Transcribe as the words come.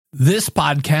This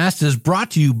podcast is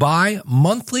brought to you by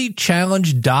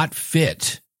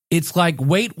monthlychallenge.fit. It's like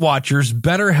Weight Watchers,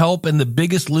 BetterHelp, and The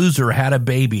Biggest Loser had a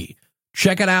baby.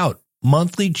 Check it out,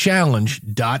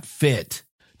 monthlychallenge.fit.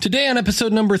 Today on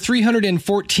episode number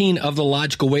 314 of the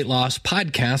Logical Weight Loss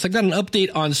Podcast, I got an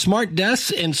update on smart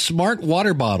desks and smart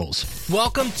water bottles.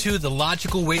 Welcome to the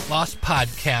Logical Weight Loss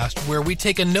Podcast, where we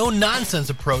take a no-nonsense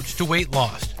approach to weight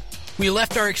loss. We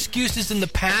left our excuses in the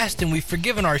past and we've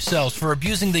forgiven ourselves for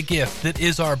abusing the gift that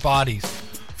is our bodies.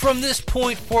 From this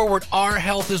point forward, our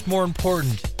health is more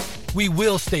important. We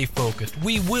will stay focused.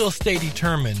 We will stay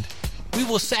determined. We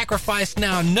will sacrifice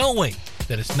now knowing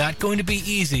that it's not going to be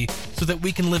easy so that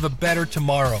we can live a better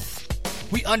tomorrow.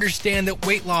 We understand that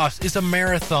weight loss is a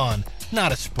marathon,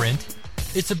 not a sprint.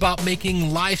 It's about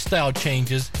making lifestyle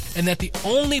changes and that the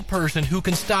only person who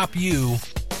can stop you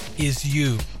is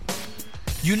you.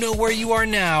 You know where you are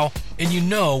now, and you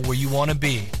know where you want to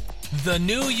be. The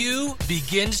new you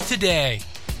begins today.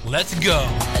 Let's go.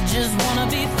 I just want to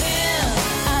be thin.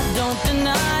 I don't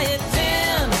deny it,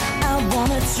 thin. I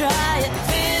want to try it,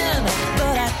 thin.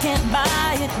 But I can't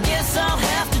buy it. Guess I'll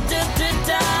have to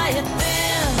diet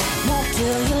thin. Won't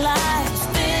kill your life,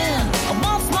 thin. I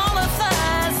want smaller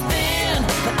thighs, thin.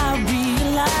 But I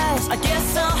realize I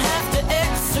guess I'll have to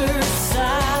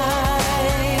exercise.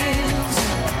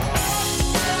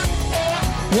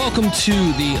 Welcome to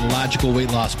the Logical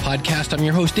Weight Loss Podcast. I'm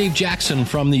your host, Dave Jackson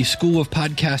from the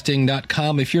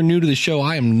schoolofpodcasting.com. If you're new to the show,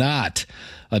 I am not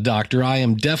a doctor. I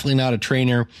am definitely not a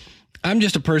trainer. I'm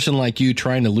just a person like you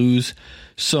trying to lose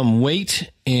some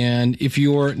weight. And if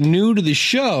you're new to the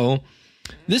show,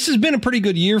 this has been a pretty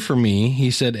good year for me,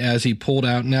 he said as he pulled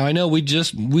out. Now, I know we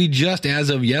just as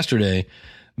of yesterday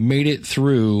made it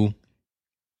through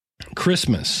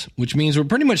Christmas, which means we're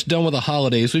pretty much done with the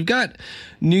holidays. We've got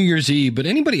New Year's Eve, but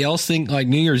anybody else think like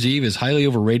New Year's Eve is highly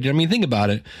overrated? I mean, think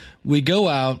about it. We go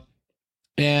out,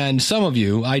 and some of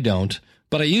you, I don't,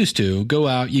 but I used to go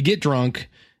out, you get drunk.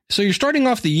 So you're starting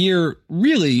off the year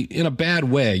really in a bad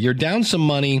way. You're down some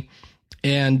money,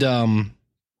 and you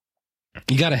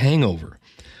got a hangover.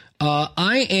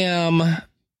 Let's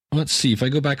see, if I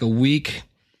go back a week,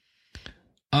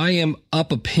 I am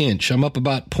up a pinch. I'm up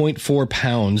about 0.4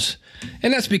 pounds.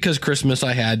 And that's because Christmas,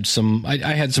 I had some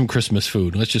Christmas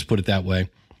food. Let's just put it that way.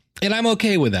 And I'm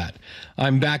okay with that.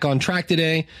 I'm back on track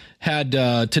today. Had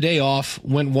today off,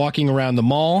 went walking around the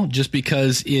mall just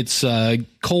because it's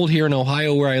cold here in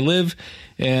Ohio where I live.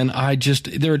 And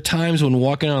there are times when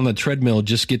walking on the treadmill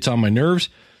just gets on my nerves.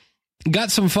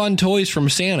 Got some fun toys from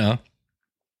Santa.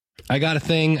 I got a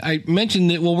thing. I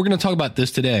mentioned that, well, we're going to talk about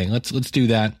this today. Let's do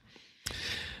that.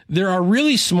 There are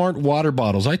really smart water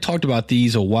bottles. I talked about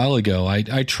these a while ago.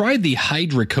 I tried the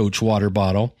Hydra Coach water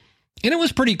bottle, and it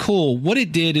was pretty cool. What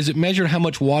it did is it measured how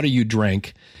much water you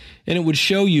drank, and it would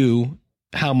show you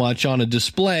how much on a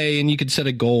display, and you could set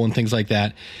a goal and things like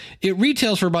that. It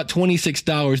retails for about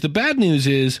 $26. The bad news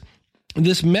is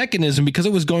this mechanism, because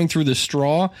it was going through the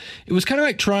straw, it was kind of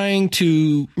like trying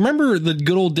to remember the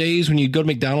good old days when you'd go to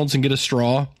McDonald's and get a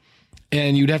straw,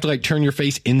 and you'd have to like turn your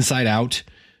face inside out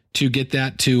to get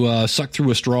that to suck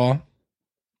through a straw,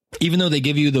 even though they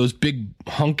give you those big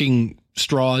hunking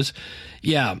straws.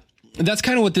 Yeah, that's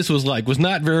kind of what this was like. Was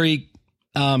not very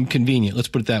convenient. Let's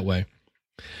put it that way.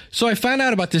 So I found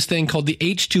out about this thing called the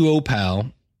H2O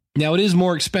Pal. Now, it is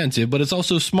more expensive, but it's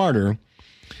also smarter.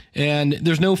 And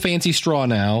there's no fancy straw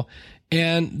now.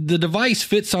 And the device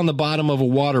fits on the bottom of a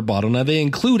water bottle. Now, they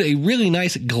include a really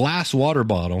nice glass water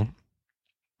bottle.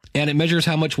 And it measures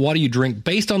how much water you drink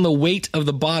based on the weight of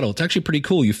the bottle. It's actually pretty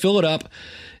cool. You fill it up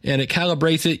and it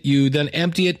calibrates it. You then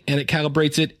empty it and it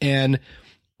calibrates it. And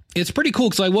it's pretty cool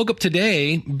because I woke up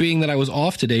today, being that I was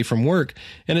off today from work,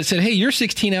 and it said, hey, you're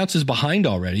 16 ounces behind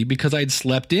already because I'd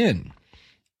slept in.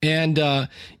 And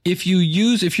if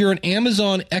you're an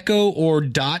Amazon Echo or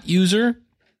Dot user,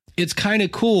 it's kind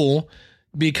of cool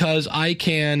because I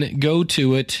can go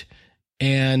to it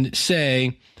and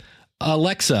say,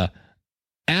 Alexa,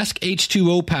 ask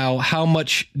H2O Pal, how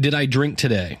much did I drink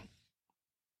today?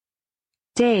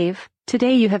 Dave,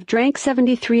 today you have drank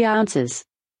 73 ounces.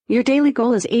 Your daily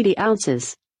goal is 80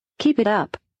 ounces. Keep it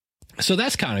up. So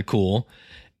that's kind of cool.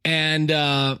 And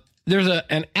there's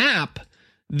an app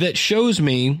that shows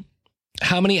me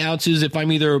how many ounces if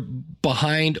I'm either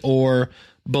behind or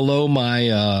below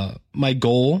my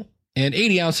goal. And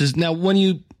 80 ounces. Now,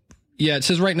 it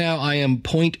says right now I am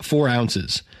 0.4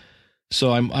 ounces.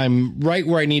 So I'm right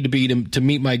where I need to be to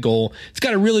meet my goal. It's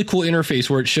got a really cool interface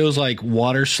where it shows like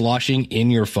water sloshing in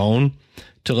your phone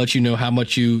to let you know how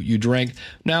much you drank.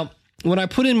 Now, when I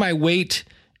put in my weight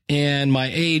and my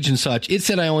age and such, it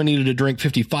said I only needed to drink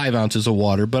 55 ounces of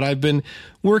water, but I've been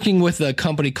working with a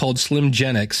company called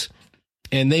Slimgenics,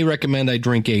 and they recommend I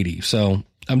drink 80. So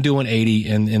I'm doing 80,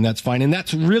 and that's fine. And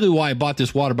that's really why I bought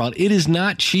this water bottle. It is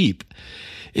not cheap.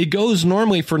 It goes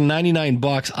normally for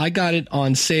 $99. I got it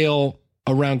on sale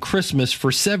around Christmas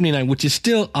for $79, which is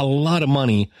still a lot of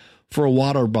money for a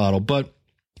water bottle. But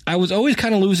I was always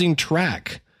kind of losing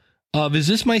track of, is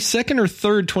this my second or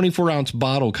third 24-ounce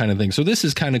bottle kind of thing? So this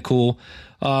is kind of cool.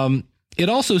 It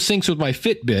also syncs with my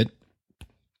Fitbit.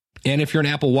 And if you're an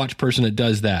Apple Watch person, it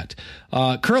does that.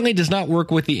 Currently, it does not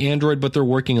work with the Android, but they're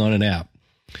working on an app.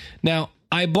 Now,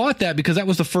 I bought that because that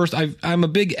was the first. I'm a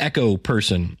big Echo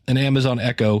person, an Amazon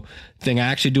Echo thing. I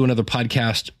actually do another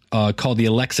podcast called the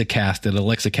Alexa Cast at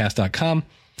alexacast.com.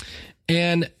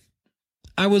 And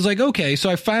I was like, okay, so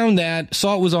I found that,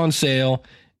 saw it was on sale,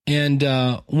 and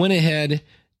went ahead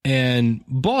and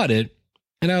bought it.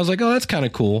 And I was like, oh, that's kind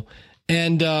of cool.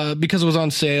 And because it was on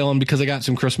sale and because I got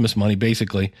some Christmas money,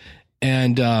 basically.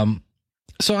 And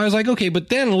so I was like, okay. But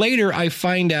then later I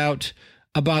find out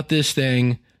about this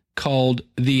thing called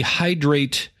the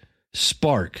Hydrate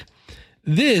Spark.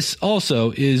 This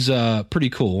also is pretty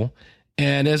cool.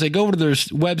 And as I go over to their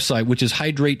website, which is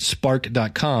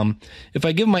hydratespark.com, if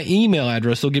I give my email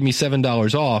address, they'll give me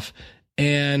 $7 off.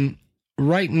 And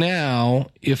right now,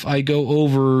 if I go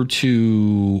over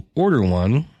to order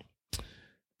one,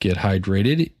 get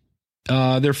hydrated,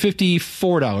 they're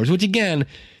 $54, which again,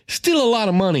 still a lot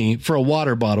of money for a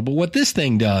water bottle. But what this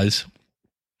thing does,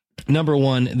 number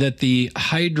one, that the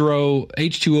Hydro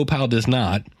H2O Pal does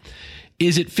not,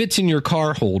 is it fits in your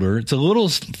car holder. It's a little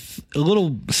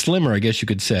slimmer, I guess you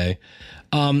could say.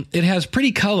 It has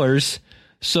pretty colors,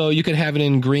 so you could have it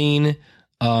in green,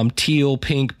 teal,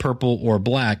 pink, purple, or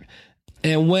black.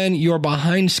 And when you're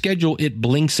behind schedule, it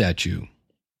blinks at you.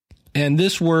 And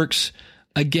this works,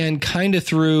 again, kind of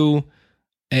through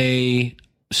a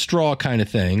straw kind of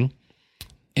thing.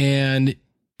 And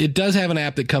it does have an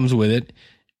app that comes with it.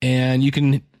 And you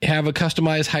can have a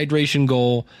customized hydration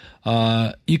goal.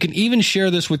 You can even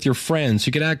share this with your friends.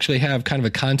 You could actually have kind of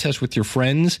a contest with your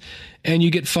friends, and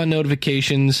you get fun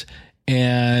notifications.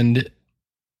 And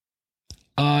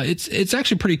it's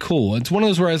actually pretty cool. It's one of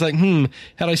those where I was like,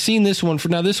 had I seen this one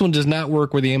now this one does not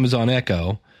work with the Amazon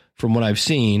Echo from what I've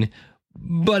seen,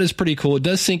 but it's pretty cool. It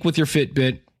does sync with your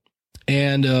Fitbit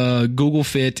and Google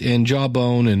Fit and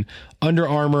Jawbone and Under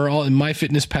Armour, all and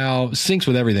MyFitnessPal syncs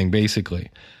with everything basically.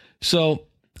 So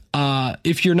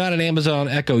if you're not an Amazon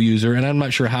Echo user, and I'm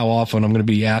not sure how often I'm going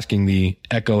to be asking the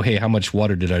Echo, hey, how much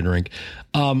water did I drink?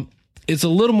 It's a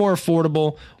little more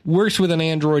affordable, works with an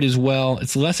Android as well.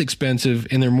 It's less expensive,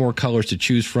 and there are more colors to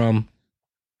choose from.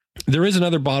 There is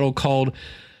another bottle called,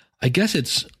 I guess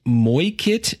it's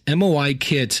MOI-Kit,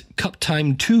 M-O-I-Kit Cup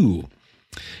Time 2.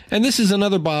 And this is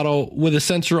another bottle with a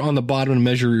sensor on the bottom to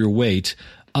measure your weight.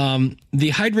 The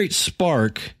Hydrate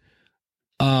Spark,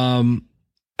 I'm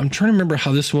trying to remember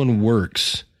how this one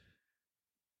works.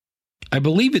 I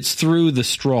believe it's through the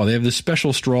straw. They have this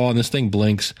special straw, and this thing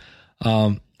blinks.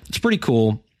 It's pretty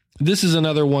cool. This is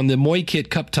another one. The MOI-Kit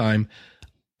Cup Time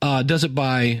does it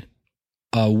by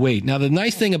weight. Now, the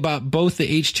nice thing about both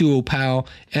the H2O Pal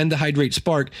and the Hydrate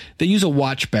Spark, they use a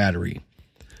watch battery.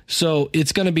 So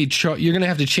it's going to be, you're going to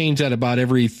have to change that about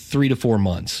every 3 to 4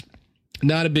 months.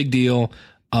 Not a big deal.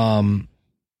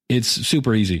 It's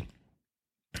super easy.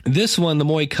 This one, the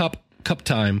MOI Cup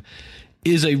Time,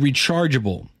 is a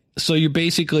rechargeable. So you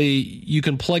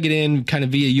can plug it in kind of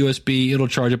via USB. It'll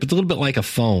charge up. It's a little bit like a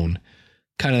phone,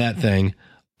 kind of that thing.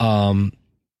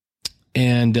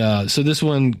 So this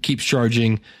one keeps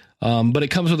charging, but it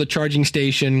comes with a charging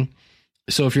station.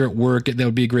 So if you're at work, that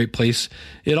would be a great place.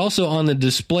 It also, on the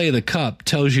display of the cup,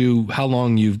 tells you how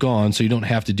long you've gone, so you don't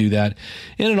have to do that.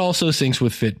 And it also syncs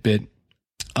with Fitbit.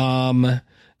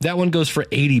 That one goes for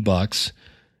 $80.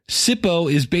 Sippo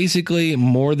is basically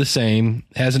more the same,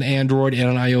 has an Android and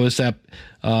an iOS app.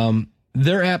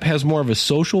 Their app has more of a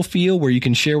social feel where you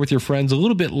can share with your friends, a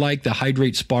little bit like the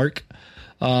Hydrate Spark.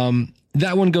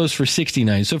 That one goes for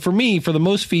 $69. So for me, for the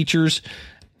most features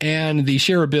and the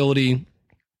shareability,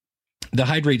 the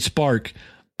Hydrate Spark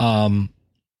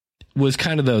was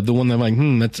kind of the one that I'm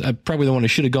like, that's probably the one I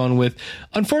should have gone with.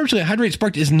 Unfortunately, Hydrate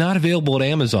Spark is not available at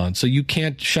Amazon, so you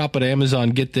can't shop at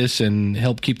Amazon, get this, and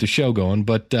help keep the show going.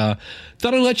 But thought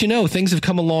I'd let you know, things have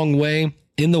come a long way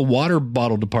in the water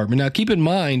bottle department. Now, keep in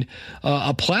mind,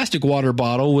 a plastic water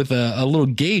bottle with a little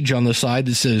gauge on the side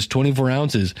that says 24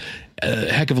 ounces,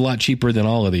 a heck of a lot cheaper than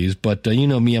all of these. But you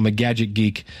know me, I'm a gadget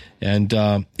geek, and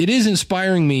it is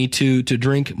inspiring me to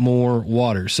drink more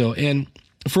water. So, and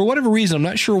for whatever reason, I'm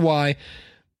not sure why,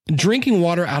 drinking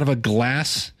water out of a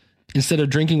glass instead of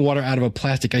drinking water out of a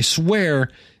plastic. I swear,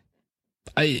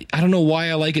 I don't know why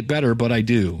I like it better, but I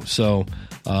do. So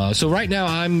right now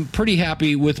I'm pretty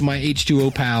happy with my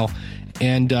H2O Pal.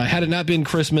 And had it not been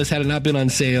Christmas, had it not been on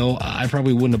sale, I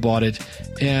probably wouldn't have bought it.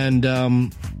 And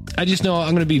I just know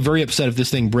I'm going to be very upset if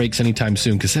this thing breaks anytime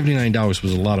soon, because $79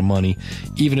 was a lot of money,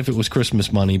 even if it was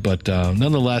Christmas money. But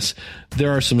nonetheless,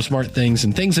 there are some smart things,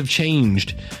 and things have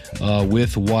changed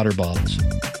with water bottles.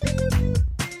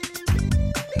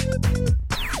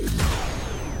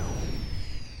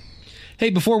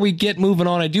 Hey, before we get moving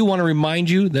on, I do want to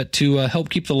remind you that to help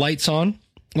keep the lights on,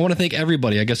 I want to thank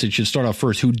everybody, I guess it should start off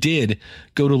first, who did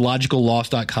go to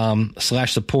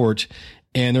logicalloss.com/support.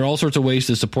 And there are all sorts of ways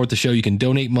to support the show. You can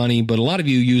donate money, but a lot of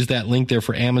you use that link there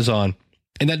for Amazon.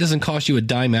 And that doesn't cost you a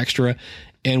dime extra.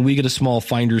 And we get a small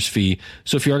finder's fee.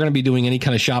 So if you are going to be doing any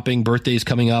kind of shopping, birthdays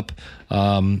coming up,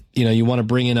 you want to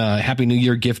bring in a Happy New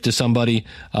Year gift to somebody,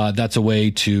 that's a way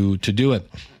to do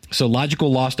it. So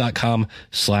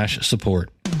logicalloss.com/support.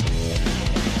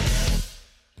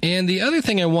 And the other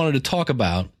thing I wanted to talk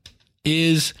about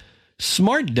is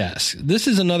Smart Desk. This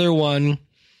is another one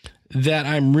that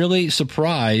I'm really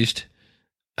surprised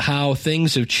how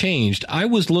things have changed. I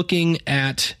was looking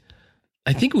at,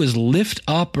 I think it was Lift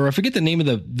Up, or I forget the name of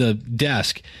the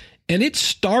desk, and it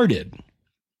started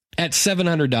at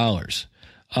 $700.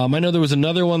 I know there was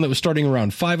another one that was starting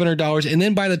around $500. And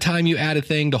then by the time you add a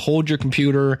thing to hold your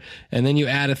computer, and then you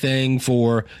add a thing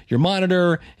for your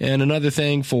monitor and another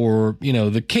thing for,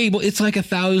 the cable, it's like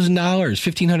 $1,000,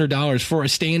 $1,500 for a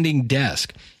standing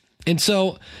desk. And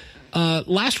so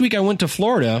last week I went to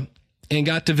Florida and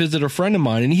got to visit a friend of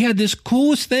mine, and he had this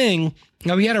coolest thing.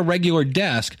 Now, he had a regular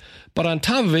desk, but on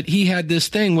top of it, he had this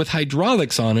thing with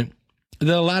hydraulics on it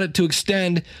that allowed it to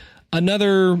extend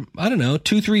another,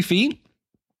 2-3 feet.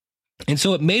 And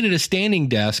so it made it a standing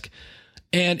desk,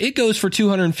 and it goes for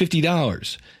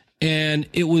 $250. And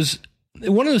it was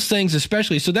one of those things,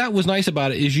 especially. So that was nice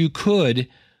about it, is you could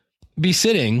be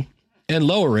sitting and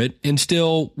lower it and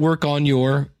still work on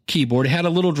your keyboard. It had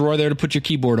a little drawer there to put your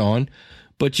keyboard on,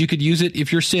 but you could use it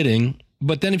if you're sitting.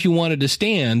 But then if you wanted to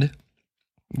stand,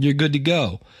 you're good to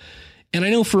go. And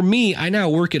I know for me, I now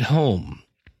work at home.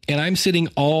 And I'm sitting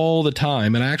all the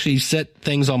time, and I actually set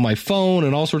things on my phone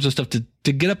and all sorts of stuff to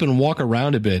get up and walk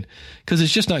around a bit, because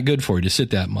it's just not good for you to sit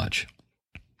that much.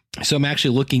 So I'm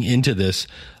actually looking into this.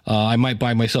 I might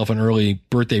buy myself an early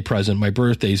birthday present. My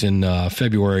birthday's in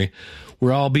February,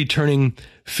 where I'll be turning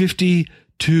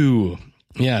 52.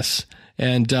 Yes.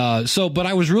 And but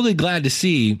I was really glad to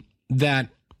see that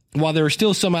while there are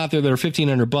still some out there that are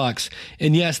 $1,500,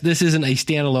 and yes, this isn't a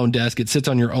standalone desk. It sits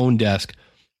on your own desk.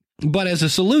 But as a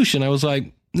solution, I was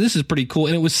like, this is pretty cool.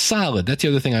 And it was solid. That's the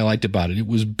other thing I liked about it. It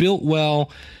was built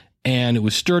well, and it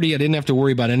was sturdy. I didn't have to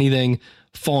worry about anything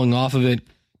falling off of it.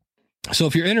 So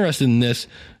if you're interested in this,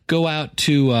 go out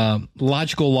to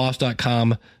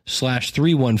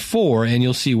logicalloss.com/314, and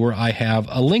you'll see where I have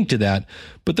a link to that.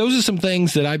 But those are some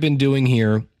things that I've been doing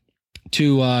here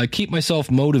to keep myself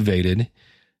motivated.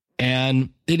 And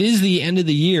it is the end of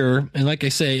the year. And like I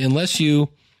say, unless you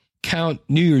count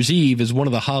New Year's Eve as one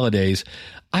of the holidays,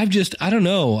 I don't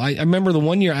know. I remember the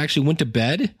one year I actually went to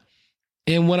bed,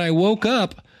 and when I woke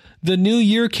up, the new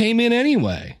year came in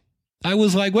anyway. I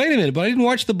was like, wait a minute, but I didn't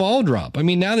watch the ball drop. I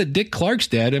mean, now that Dick Clark's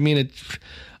dead, I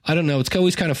don't know. It's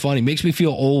always kind of funny. It makes me feel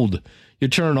old. You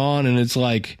turn it on, and it's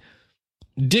like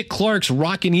Dick Clark's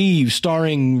Rockin' Eve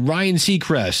starring Ryan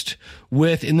Seacrest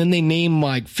and then they name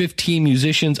like 15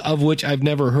 musicians, of which I've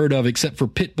never heard of except for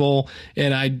Pitbull,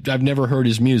 and I've never heard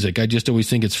his music. I just always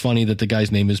think it's funny that the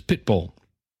guy's name is Pitbull.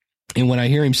 And when I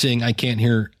hear him sing, I can't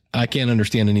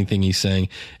understand anything he's saying.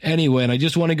 Anyway, and I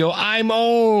just want to go, I'm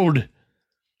old.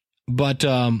 But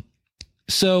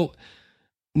so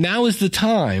now is the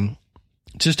time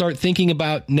to start thinking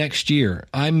about next year.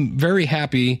 I'm very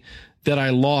happy that I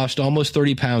lost almost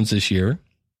 30 pounds this year.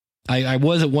 I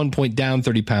was at one point down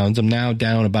 30 pounds. I'm now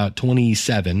down about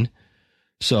 27.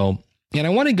 So, and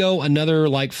I want to go another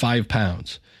like 5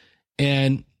 pounds.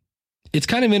 And it's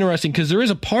kind of interesting because there is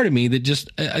a part of me that just,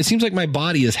 it seems like my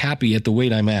body is happy at the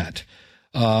weight I'm at.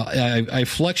 I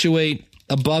fluctuate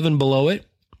above and below it,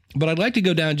 but I'd like to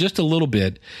go down just a little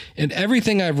bit. And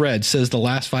everything I've read says the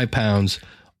last 5 pounds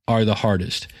are the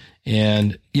hardest.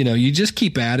 And, you just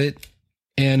keep at it.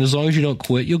 And as long as you don't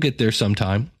quit, you'll get there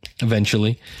sometime,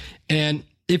 eventually. And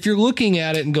if you're looking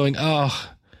at it and going,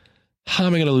 oh, how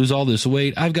am I going to lose all this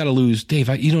weight? I've got to lose, Dave,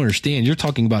 you don't understand. You're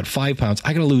talking about 5 pounds.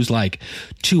 I got to lose like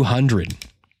 200.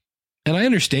 And I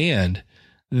understand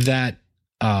that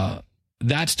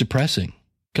that's depressing.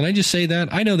 Can I just say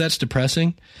that? I know that's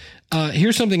depressing.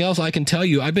 Here's something else I can tell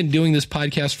you. I've been doing this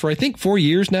podcast for, I think, 4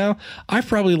 years now. I've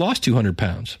probably lost 200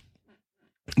 pounds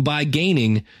by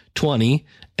gaining 20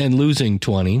 and losing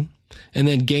 20, and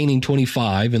then gaining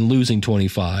 25 and losing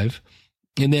 25,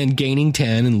 and then gaining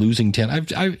 10 and losing 10.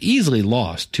 I've easily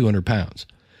lost 200 pounds.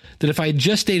 That if I had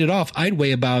just stayed it off, I'd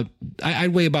weigh about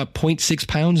 0.6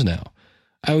 pounds now.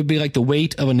 I would be like the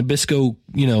weight of a Nabisco,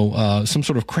 some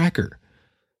sort of cracker,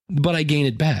 but I gain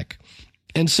it back.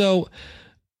 And so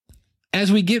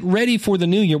as we get ready for the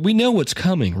new year, we know what's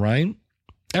coming, right?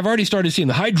 I've already started seeing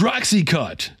the hydroxy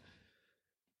cut.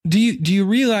 Do you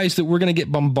realize that we're going to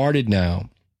get bombarded now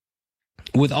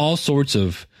with all sorts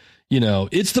of,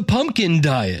 it's the pumpkin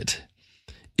diet.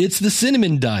 It's the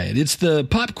cinnamon diet. It's the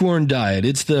popcorn diet.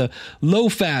 It's the low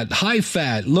fat, high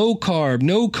fat, low carb,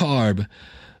 no carb,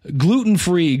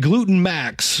 gluten-free, gluten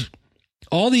max,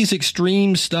 all these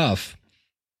extreme stuff.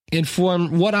 And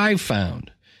from what I've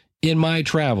found in my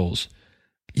travels,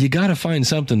 you got to find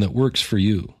something that works for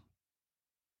you.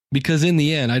 Because in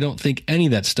the end, I don't think any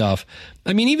of that stuff,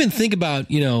 I mean, even think about,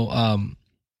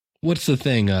 what's the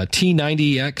thing,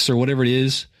 T90X or whatever it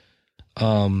is,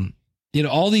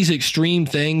 all these extreme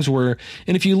things where,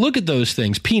 and if you look at those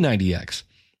things, P90X,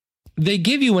 they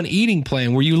give you an eating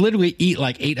plan where you literally eat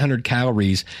like 800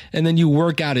 calories and then you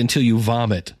work out until you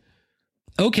vomit.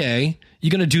 Okay, you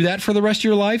going to do that for the rest of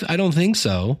your life? I don't think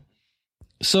so.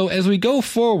 So as we go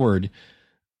forward,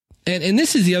 and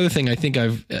this is the other thing I think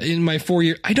in my 4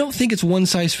 year, I don't think it's one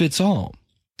size fits all.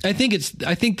 I think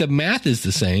the math is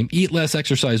the same. Eat less,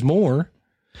 exercise more.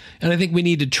 And I think we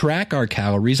need to track our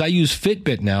calories. I use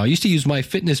Fitbit now. I used to use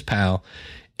MyFitnessPal.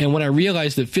 And when I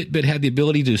realized that Fitbit had the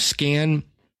ability to scan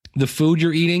the food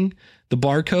you're eating, the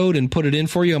barcode, and put it in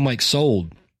for you, I'm like,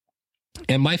 sold.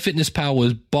 And MyFitnessPal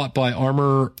was bought by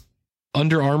Under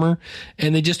Armour,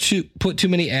 and they just put too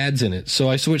many ads in it. So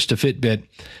I switched to Fitbit.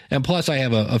 And plus I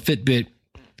have a Fitbit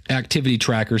activity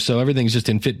tracker. So everything's just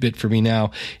in Fitbit for me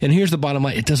now. And here's the bottom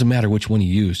line. It doesn't matter which one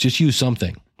you use. Just use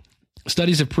something.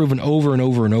 Studies have proven over and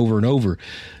over and over and over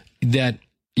that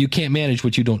you can't manage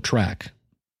what you don't track.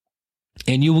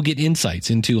 And you will get insights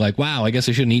into like, wow, I guess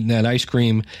I shouldn't have eaten that ice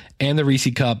cream and the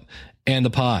Reese cup and the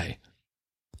pie.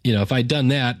 If I'd done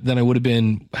that, then I would have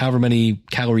been however many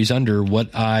calories under what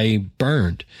I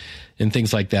burned and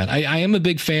things like that. I am a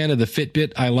big fan of the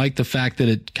Fitbit. I like the fact that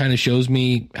it kind of shows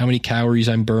me how many calories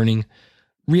I'm burning.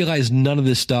 Realize none of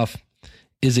this stuff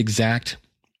is exact.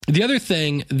 The other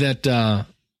thing that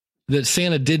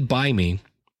Santa did buy me,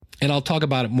 and I'll talk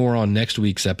about it more on next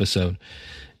week's episode,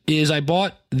 is I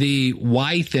bought the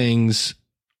Y Things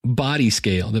body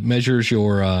scale that measures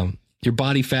your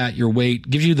body fat, your weight,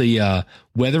 gives you the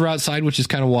weather outside, which is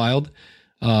kind of wild,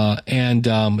 and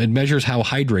it measures how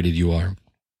hydrated you are.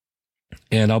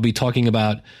 And I'll be talking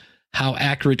about how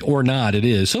accurate or not it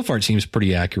is. So far, it seems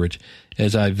pretty accurate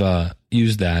as I've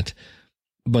used that.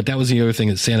 But that was the other thing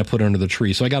that Santa put under the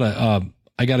tree. So I got a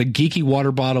geeky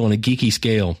water bottle and a geeky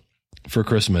scale for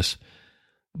Christmas.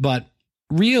 But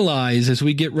realize as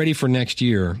we get ready for next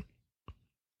year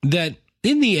that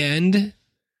in the end,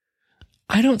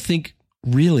 I don't think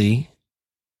really,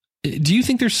 do you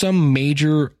think there's some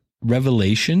major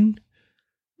revelation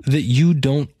that you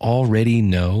don't already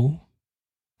know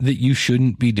that you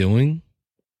shouldn't be doing?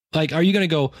 Like, are you going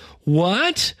to go,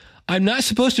 what? I'm not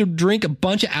supposed to drink a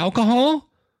bunch of alcohol?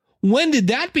 When did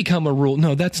that become a rule?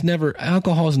 No,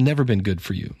 alcohol has never been good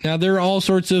for you. Now, there are all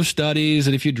sorts of studies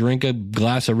that if you drink a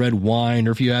glass of red wine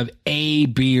or if you have a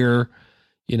beer,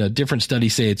 different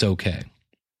studies say it's okay.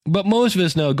 But most of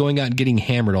us know going out and getting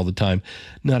hammered all the time,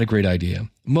 not a great idea.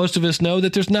 Most of us know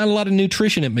that there's not a lot of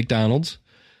nutrition at McDonald's.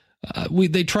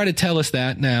 They try to tell us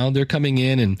that now. They're coming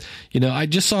in and, I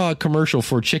just saw a commercial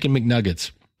for Chicken McNuggets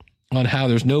on how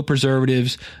there's no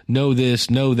preservatives, no this,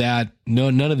 no that, no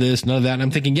none of this, none of that. And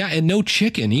I'm thinking, yeah, and no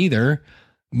chicken either.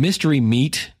 Mystery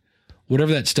meat,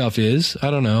 whatever that stuff is.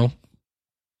 I don't know.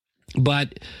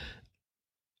 But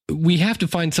we have to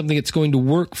find something that's going to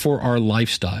work for our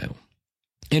lifestyle.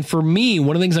 And for me,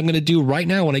 one of the things I'm going to do right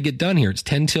now when I get done here, it's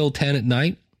 10 till 10 at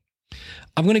night.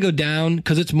 I'm going to go down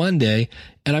because it's Monday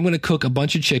and I'm going to cook a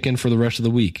bunch of chicken for the rest of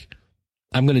the week.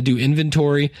 I'm going to do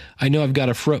inventory. I know I've got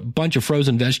a bunch of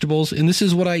frozen vegetables, and this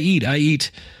is what I eat. I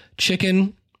eat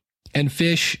chicken and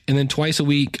fish, and then twice a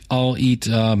week I'll eat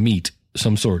meat,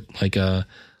 some sort.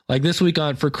 Like this week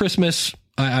for Christmas,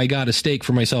 I got a steak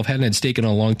for myself. Hadn't had steak in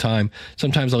a long time.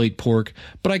 Sometimes I'll eat pork,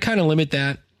 but I kind of limit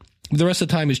that. The rest of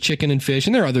the time is chicken and fish,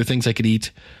 and there are other things I could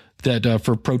eat that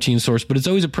for protein source, but it's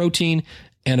always a protein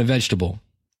and a vegetable,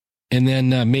 and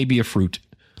then maybe a fruit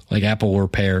like apple or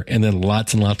pear, and then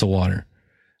lots and lots of water.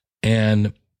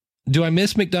 And Do I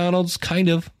miss McDonald's? Kind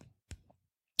of.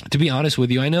 To be honest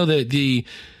with you, I know that the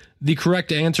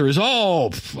correct answer is,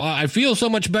 oh, I feel so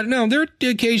much better. No, there are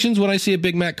occasions when I see a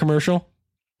Big Mac commercial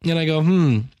and I go,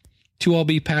 2 all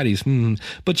beef patties.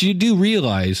 But you do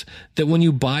realize that when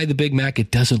you buy the Big Mac, it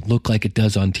doesn't look like it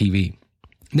does on TV.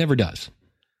 It never does.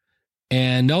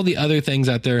 And all the other things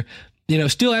out there,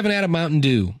 still haven't had a Mountain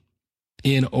Dew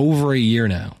in over a year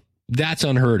now. That's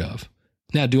unheard of.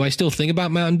 Now, do I still think about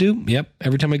Mountain Dew? Yep.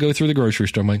 Every time I go through the grocery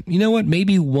store, I'm like, you know what?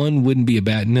 Maybe one wouldn't be a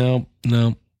bad. No.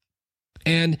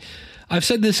 And I've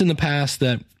said this in the past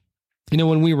that,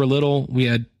 when we were little, we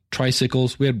had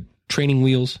tricycles, we had training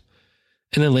wheels.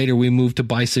 And then later we moved to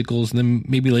bicycles. And then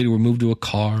maybe later we moved to a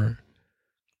car.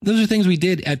 Those are things we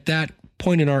did at that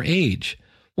point in our age.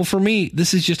 Well, for me,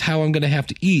 this is just how I'm going to have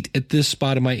to eat at this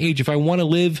spot in my age if I want to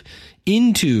live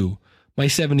into my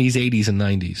 70s, 80s, and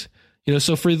 90s.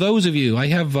 So for those of you, I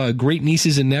have great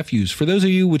nieces and nephews. For those of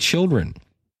you with children,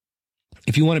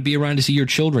 if you want to be around to see your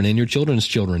children and your children's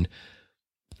children,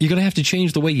 you're going to have to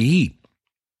change the way you eat.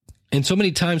 And so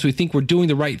many times we think we're doing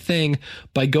the right thing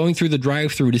by going through the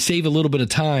drive-thru to save a little bit of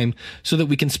time so that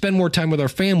we can spend more time with our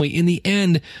family. In the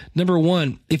end, number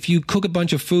one, if you cook a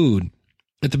bunch of food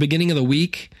at the beginning of the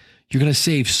week, you're going to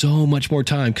save so much more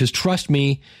time. Because trust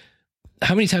me,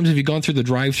 how many times have you gone through the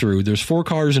drive-thru? There's 4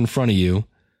 cars in front of you.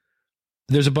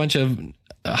 There's a bunch of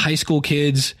high school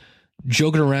kids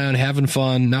joking around, having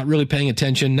fun, not really paying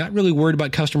attention, not really worried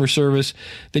about customer service.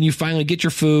 Then you finally get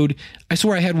your food. I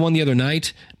swear I had one the other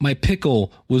night. My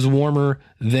pickle was warmer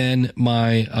than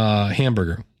my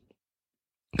hamburger.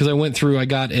 Because I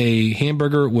got a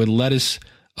hamburger with lettuce,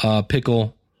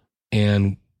 pickle,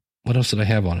 and what else did I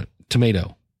have on it? Tomato.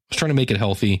 I was trying to make it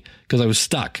healthy because I was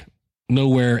stuck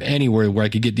anywhere where I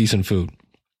could get decent food.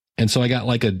 And so I got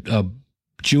like a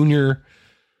junior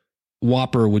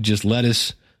Whopper with just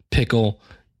lettuce, pickle,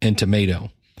 and tomato,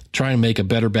 trying to make a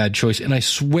better bad choice. And I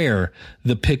swear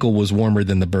the pickle was warmer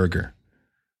than the burger.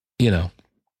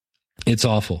 It's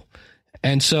awful.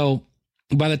 And so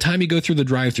by the time you go through the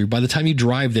drive-thru, by the time you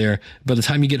drive there, by the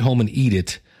time you get home and eat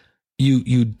it,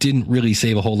 you didn't really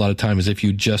save a whole lot of time as if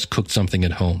you just cooked something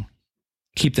at home.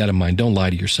 Keep that in mind. Don't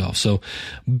lie to yourself. So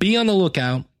be on the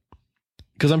lookout,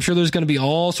 because I'm sure there's going to be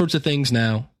all sorts of things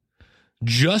now.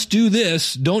 Just do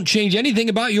this. Don't change anything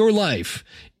about your life.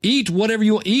 Eat whatever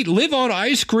you eat. Live on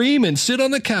ice cream and sit on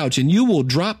the couch and you will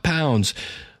drop pounds.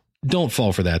 Don't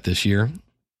fall for that this year.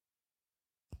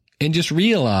 And just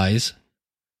realize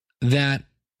that,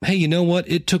 hey, you know what?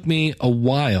 It took me a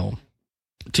while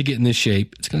to get in this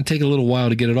shape. It's going to take a little while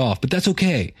to get it off, but that's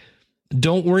okay.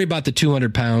 Don't worry about the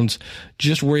 200 pounds.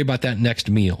 Just worry about that next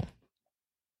meal.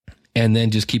 And then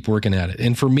just keep working at it.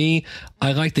 And for me,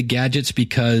 I like the gadgets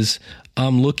because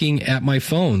I'm looking at my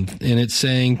phone and it's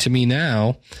saying to me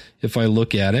now, if I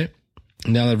look at it,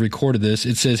 now that I've recorded this,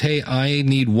 it says, hey, I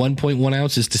need 1.1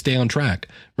 ounces to stay on track.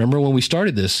 Remember when we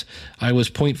started this, I was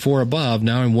 0.4 above.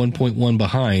 Now I'm 1.1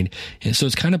 behind. And so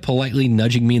it's kind of politely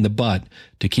nudging me in the butt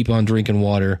to keep on drinking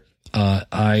water.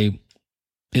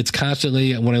 It's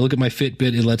constantly, when I look at my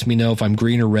Fitbit, it lets me know if I'm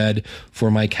green or red for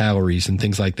my calories and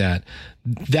things like that.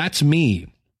 That's me.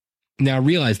 Now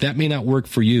realize that may not work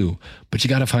for you, but you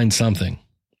got to find something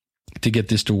to get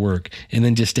this to work, and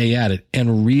then just stay at it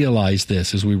and realize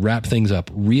this as we wrap things up.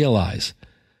 Realize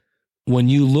when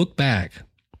you look back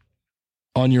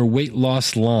on your weight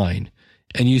loss line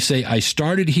and you say, I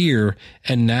started here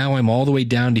and now I'm all the way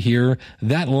down to here,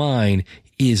 that line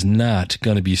is not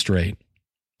going to be straight.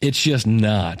 It's just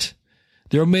not.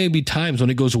 There may be times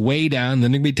when it goes way down,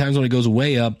 then there may be times when it goes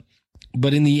way up,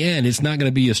 but in the end, it's not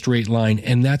going to be a straight line,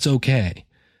 and that's okay.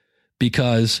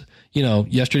 Because,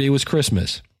 yesterday was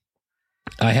Christmas.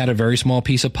 I had a very small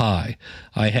piece of pie.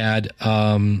 I had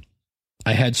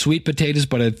sweet potatoes,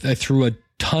 but I threw a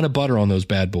ton of butter on those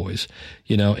bad boys,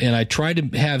 and I tried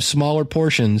to have smaller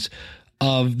portions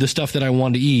of the stuff that I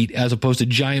wanted to eat as opposed to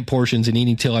giant portions and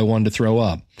eating till I wanted to throw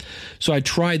up. So I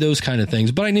tried those kind of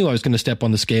things, but I knew I was going to step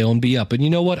on the scale and be up. And you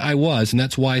know what? I was. And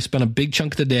that's why I spent a big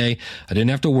chunk of the day. I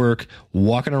didn't have to work,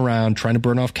 walking around, trying to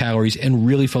burn off calories and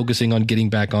really focusing on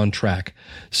getting back on track.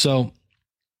 So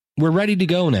we're ready to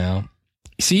go now.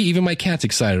 See, even my cat's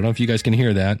excited. I don't know if you guys can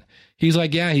hear that. He's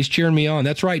like, yeah, he's cheering me on.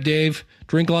 That's right, Dave.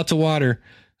 Drink lots of water.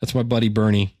 That's my buddy,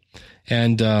 Bernie.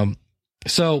 And,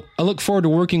 so I look forward to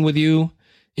working with you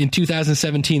in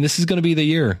 2017. This is going to be the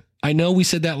year. I know we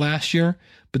said that last year,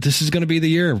 but this is going to be the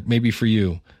year maybe for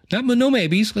you. No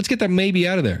maybes. Let's get that maybe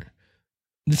out of there.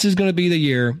 This is going to be the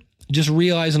year just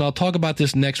realize, and I'll talk about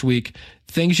this next week,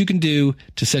 things you can do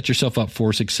to set yourself up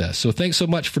for success. So thanks so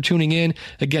much for tuning in.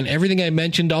 Again, everything I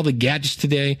mentioned, all the gadgets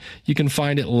today, you can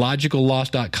find at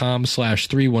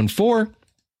logicalloss.com/314.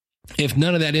 If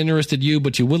none of that interested you,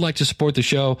 but you would like to support the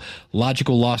show,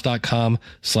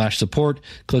 logicalloss.com/support.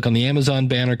 Click on the Amazon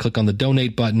banner, click on the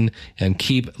donate button, and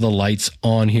keep the lights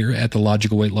on here at the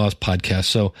Logical Weight Loss Podcast.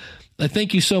 So I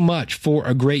thank you so much for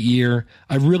a great year.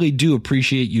 I really do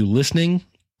appreciate you listening.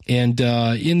 And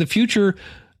in the future,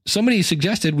 somebody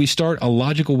suggested we start a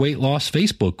Logical Weight Loss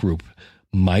Facebook group.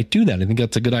 Might do that. I think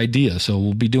that's a good idea. So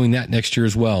we'll be doing that next year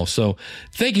as well. So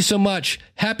thank you so much.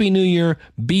 Happy New Year.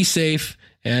 Be safe.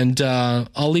 And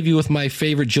I'll leave you with my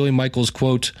favorite Jillian Michaels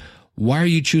quote: "Why are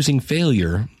you choosing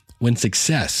failure when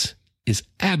success is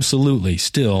absolutely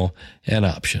still an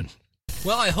option?"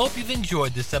 Well, I hope you've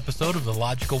enjoyed this episode of the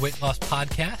Logical Weight Loss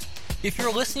Podcast. If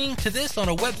you're listening to this on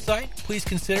a website, please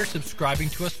consider subscribing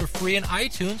to us for free in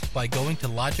iTunes by going to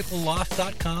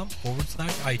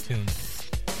logicalloss.com/iTunes.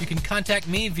 You can contact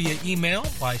me via email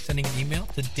by sending an email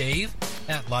to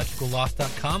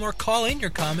dave@logicalloss.com or call in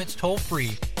your comments toll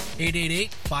free,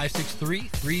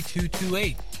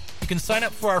 888-563-3228. You can sign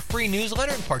up for our free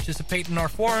newsletter and participate in our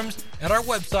forums at our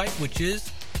website, which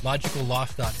is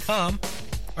logicalloss.com.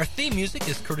 Our theme music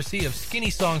is courtesy of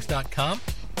skinnysongs.com.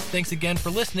 Thanks again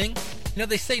for listening. You know,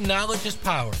 they say knowledge is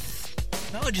power.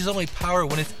 Knowledge is only power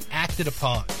when it's acted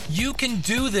upon. You can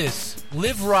do this.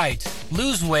 Live right.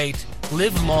 Lose weight.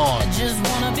 Live long. I just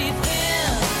wanna be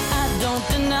thin. I don't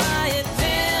deny it.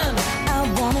 Thin. I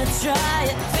wanna try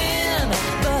it. Thin.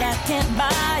 But I can't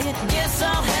buy it. Guess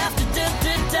I'll have to